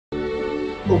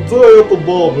A day at the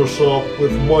barber shop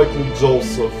with Michael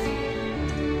Joseph.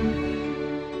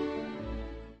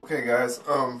 Okay guys,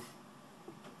 I'm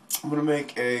gonna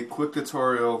make a quick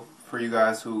tutorial for you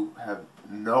guys who have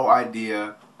no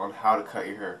idea on how to cut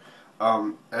your hair.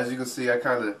 As you can see, I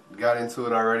kind of got into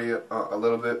it already a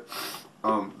little bit.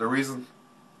 The reason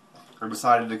I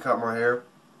decided to cut my hair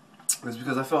is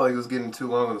because I felt like it was getting too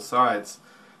long on the sides,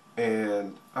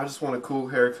 and I just want a cool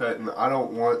haircut, and I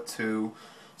don't want to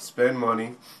spend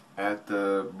money at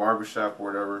the barbershop or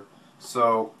whatever.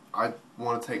 So I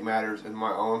want to take matters in my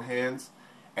own hands,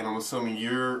 and I'm assuming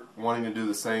you're wanting to do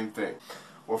the same thing.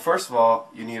 Well, first of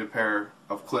all, you need a pair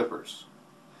of clippers.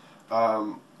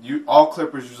 All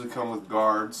clippers usually come with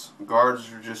guards.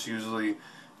 Guards are just usually,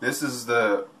 this is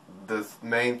the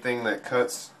main thing that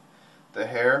cuts the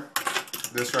hair.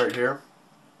 This right here,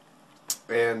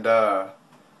 and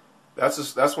that's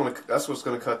what's going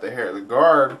to cut the hair. The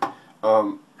guard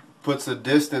puts a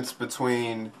distance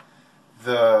between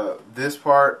this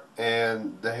part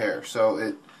and the hair, so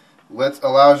it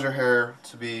allows your hair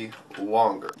to be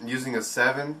longer. I'm using a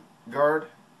 7 guard,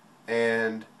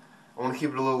 and I want to keep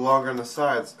it a little longer on the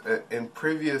sides. In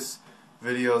previous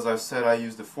videos I've said I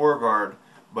used a 4 guard,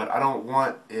 but I don't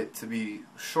want it to be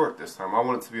short this time. I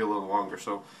want it to be a little longer.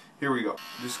 So here we go.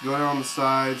 Just go down the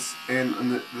sides, and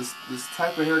this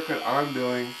type of haircut I'm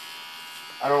doing,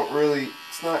 I don't really,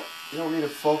 you don't need to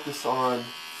focus on,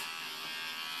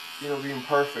 being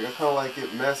perfect. I kind of like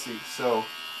it messy, so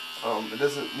it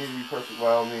doesn't need to be perfect by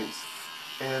all means.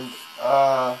 And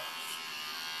I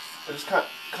just kind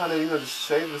of just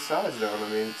shave the sides down. I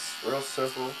mean, it's real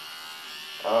simple.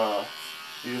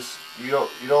 You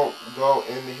don't go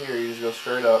into here. You just go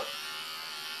straight up,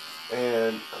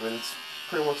 and I mean, it's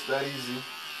pretty much that easy.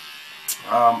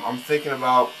 I'm thinking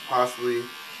about possibly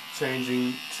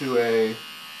changing to a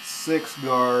 6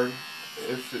 guard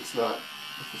if it's not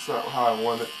how I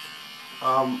want it.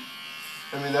 I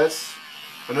mean, that's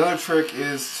another trick,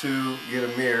 is to get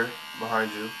a mirror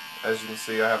behind you. As you can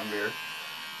see, I have a mirror,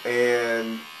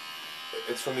 and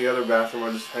it's from the other bathroom.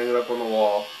 I just hang it up on the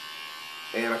wall,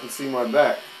 and I can see my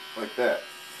back like that,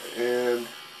 and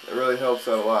it really helps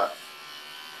out a lot.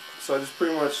 So I just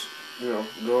pretty much,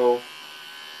 go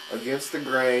against the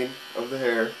grain of the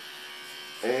hair,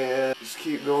 and just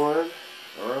keep going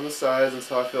around the sides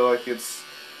until I feel like it's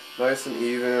nice and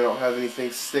even. I don't have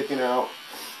anything sticking out.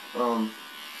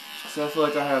 So I feel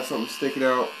like I have something sticking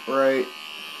out right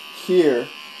here,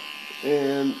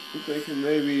 and I'm thinking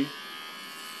maybe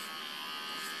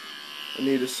I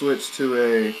need to switch to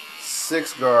a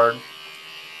 6 guard.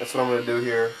 That's what I'm going to do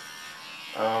here.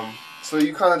 So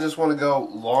you kind of just want to go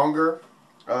longer,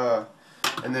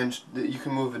 and then you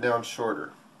can move it down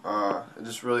shorter. It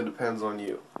just really depends on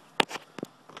you.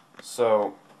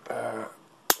 So,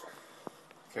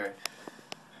 okay.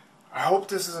 I hope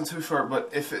this isn't too short, but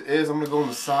if it is, I'm going to go on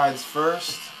the sides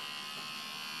first.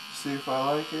 See if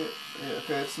I like it. Yeah,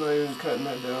 okay, it's not even cutting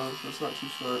that down, so it's not too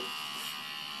short.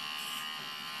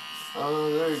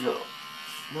 There you go.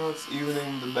 Now it's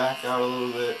evening the back out a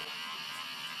little bit.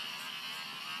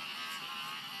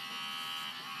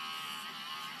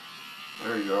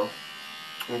 There you go.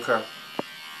 Okay.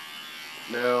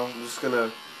 Now I'm just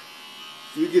gonna,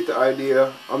 you get the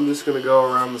idea, I'm just gonna go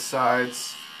around the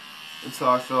sides until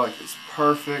I feel like it's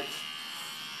perfect.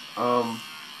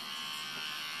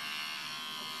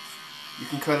 You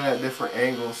can cut it at different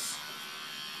angles.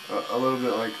 A little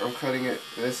bit like I'm cutting it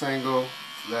this angle,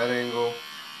 that angle,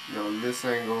 this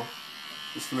angle,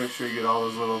 just to make sure you get all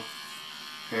those little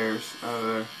hairs out of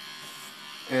there.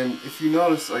 And if you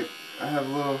notice, like, I have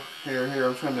a little hair here,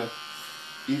 I'm trying to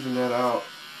even that out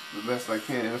the best I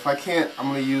can. And if I can't, I'm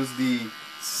going to use the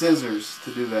scissors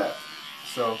to do that.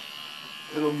 So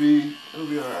it'll be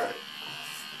alright.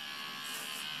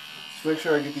 Just make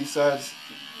sure I get these sides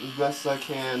as best as I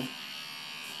can.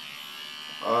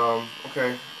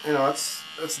 Okay, that's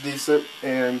decent,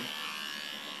 and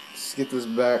just get this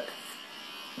back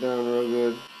down real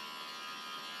good.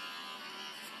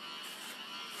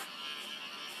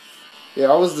 Yeah,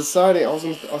 I was deciding, I was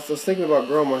thinking about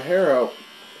growing my hair out,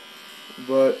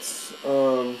 but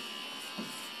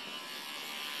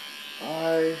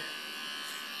I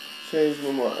changed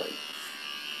my mind.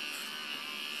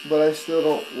 But I still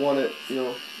don't want it,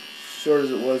 short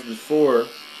as it was before.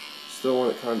 Still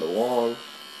want it kind of long,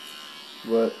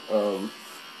 but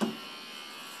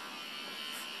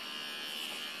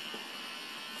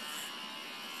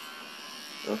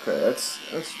okay, that's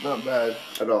not bad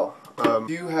at all. If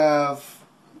you have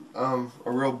a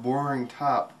real boring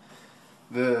top,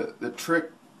 the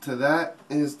trick to that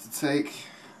is to take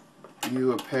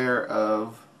you a pair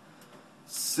of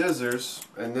scissors,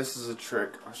 and this is a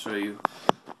trick. I'll show you.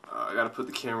 I gotta put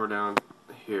the camera down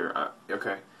here.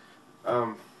 Okay.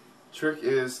 Trick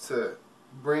is to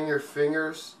bring your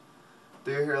fingers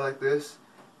through your hair like this,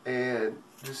 and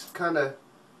just kind of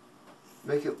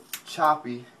make it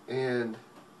choppy. And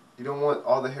you don't want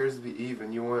all the hairs to be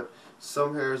even. You want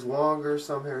some hairs longer,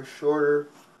 some hairs shorter.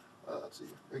 Let's see.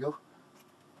 There you go.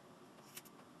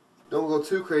 Don't go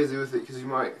too crazy with it because you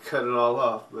might cut it all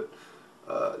off. But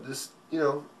just, you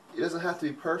know, it doesn't have to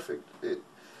be perfect.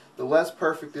 The less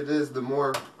perfect it is, the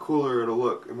more cooler it'll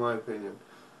look, in my opinion.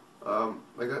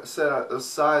 Like I said, those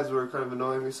sides were kind of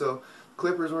annoying me, so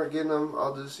clippers weren't getting them.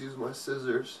 I'll just use my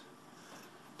scissors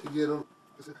to get them.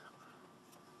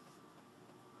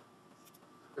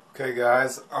 Okay,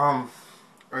 guys. I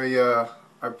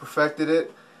perfected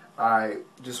it. I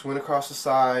just went across the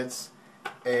sides,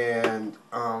 and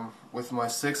with my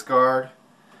 6 guard,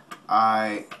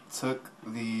 I took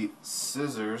the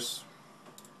scissors,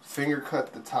 finger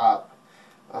cut the top.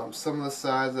 Some of the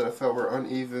sides that I felt were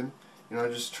uneven, you know, I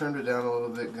just trimmed it down a little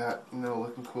bit, got, you know,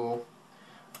 looking cool.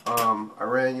 I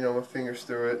ran, you know, my fingers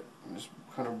through it, and just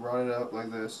kind of brought it up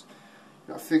like this.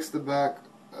 You know, fixed the back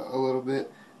a little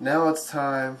bit. Now it's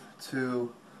time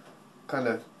to kind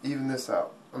of even this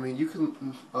out. I mean, you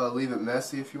can leave it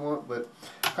messy if you want, but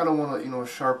I kind of want, you know, a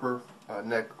sharper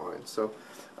neckline. So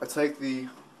I take the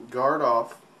guard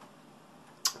off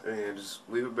and just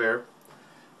leave it bare.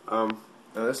 Now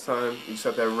this time you just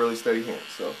have to have a really steady hand.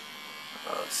 So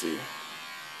let's see.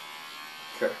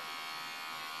 Okay.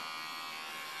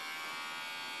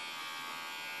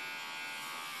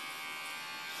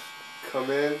 Come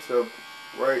in to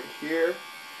right here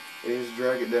and you just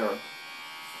drag it down.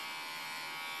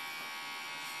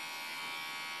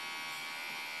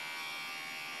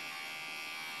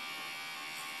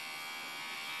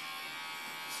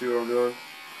 See what I'm doing?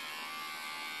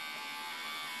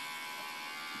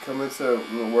 Come into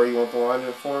where you want the line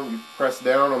to form, you press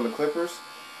down on the clippers,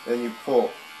 and you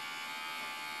pull.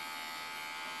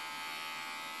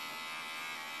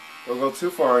 Don't go too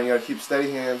far, and you gotta keep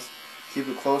steady hands. Keep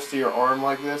it close to your arm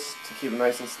like this to keep it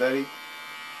nice and steady.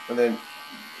 And then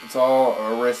it's all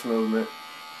a wrist movement.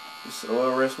 Just a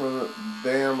little wrist movement,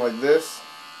 bam, like this,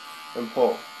 and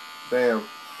pull. Bam,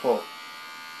 pull.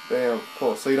 Bam,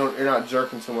 pull. So you're not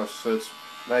jerking too much, so it's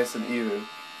nice and even.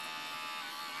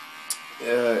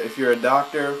 If you're a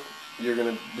doctor, you're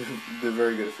gonna do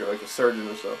very good. If you're like a surgeon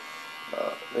or so,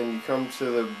 then you come to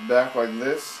the back like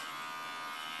this,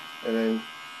 and then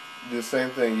do the same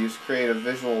thing. You just create a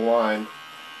visual line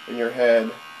in your head,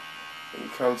 and you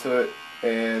come to it,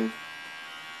 and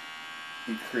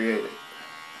you create it.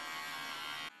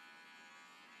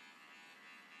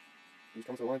 You just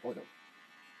come to the line, pull it down.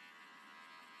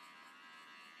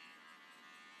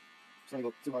 It's not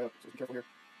going to go too high up, so be careful here.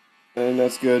 And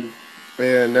that's good.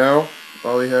 And now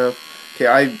all we have.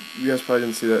 Okay, you guys probably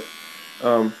didn't see that.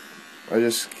 I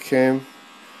just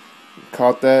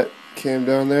caught that, came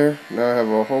down there. Now I have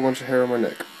a whole bunch of hair on my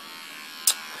neck.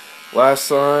 Last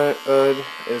side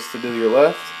is to do your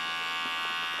left.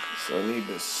 So I need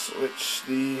to switch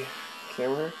the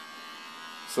camera.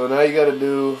 So now you got to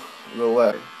do the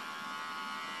left.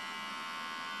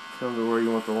 Come to where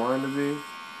you want the line to be.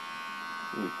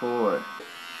 And you pull away.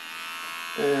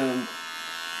 And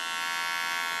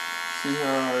see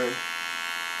how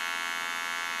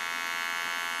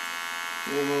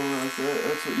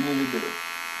that's what you need to do.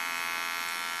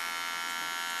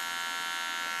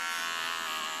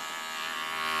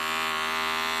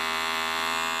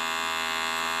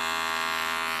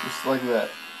 Just like that.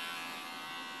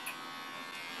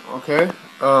 Okay.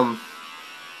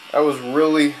 That was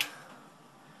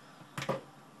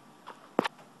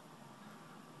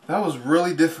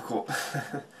really difficult.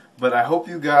 But I hope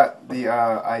you got the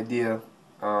idea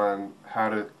on how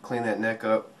to clean that neck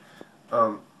up.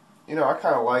 You know, I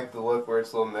kind of like the look where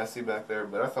it's a little messy back there,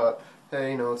 but I thought,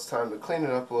 hey, you know, it's time to clean it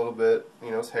up a little bit.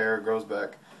 You know, his hair grows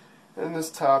back. And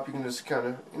this top you can just kind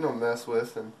of, you know, mess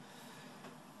with. And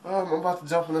I'm about to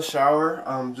jump in the shower.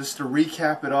 Just to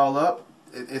recap it all up,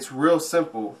 it's real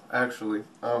simple, actually.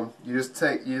 You just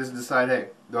decide, hey,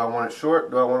 do I want it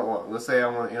short? Do I want it long? Let's say I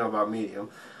want it, you know, about medium.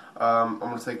 I'm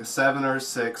going to take a 7 or a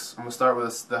 6. I'm going to start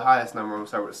with the highest number. I'm going to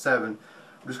start with a 7.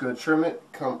 I'm just going to trim it,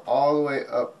 come all the way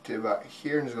up to about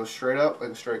here, and just go straight up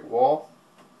like a straight wall.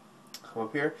 Come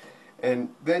up here, and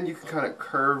then you can kind of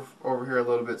curve over here a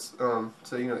little bit, so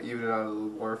you know, even it out a little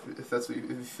more if that's what if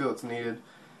you feel it's needed.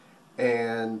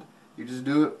 And you just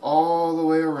do it all the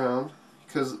way around,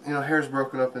 because you know, hair's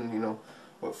broken up in, you know,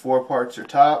 what, 4 parts: your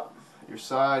top, your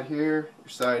side here,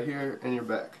 and your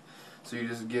back. So you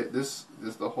just get this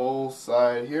the whole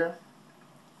side here,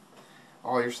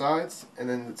 all your sides, and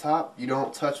then the top you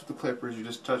don't touch with the clippers, you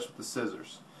just touch with the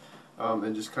scissors,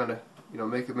 and just kind of, you know,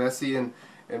 make it messy, and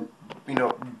you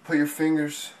know, put your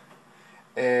fingers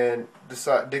and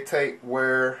dictate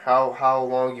how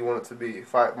long you want it to be.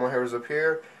 If my hair was up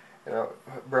here, and I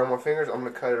burn my fingers, I'm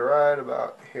gonna cut it right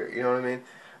about here. You know what I mean?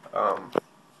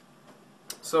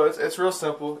 So it's real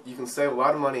simple. You can save a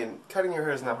lot of money, and cutting your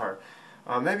hair is not hard.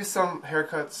 Maybe some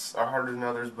haircuts are harder than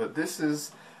others, but this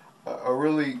is a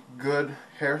really good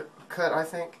haircut, I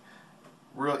think.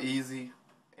 Real easy.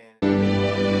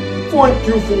 Thank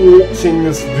you for watching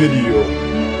this video,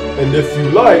 and if you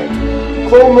liked,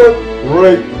 comment,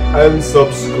 rate and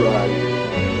subscribe.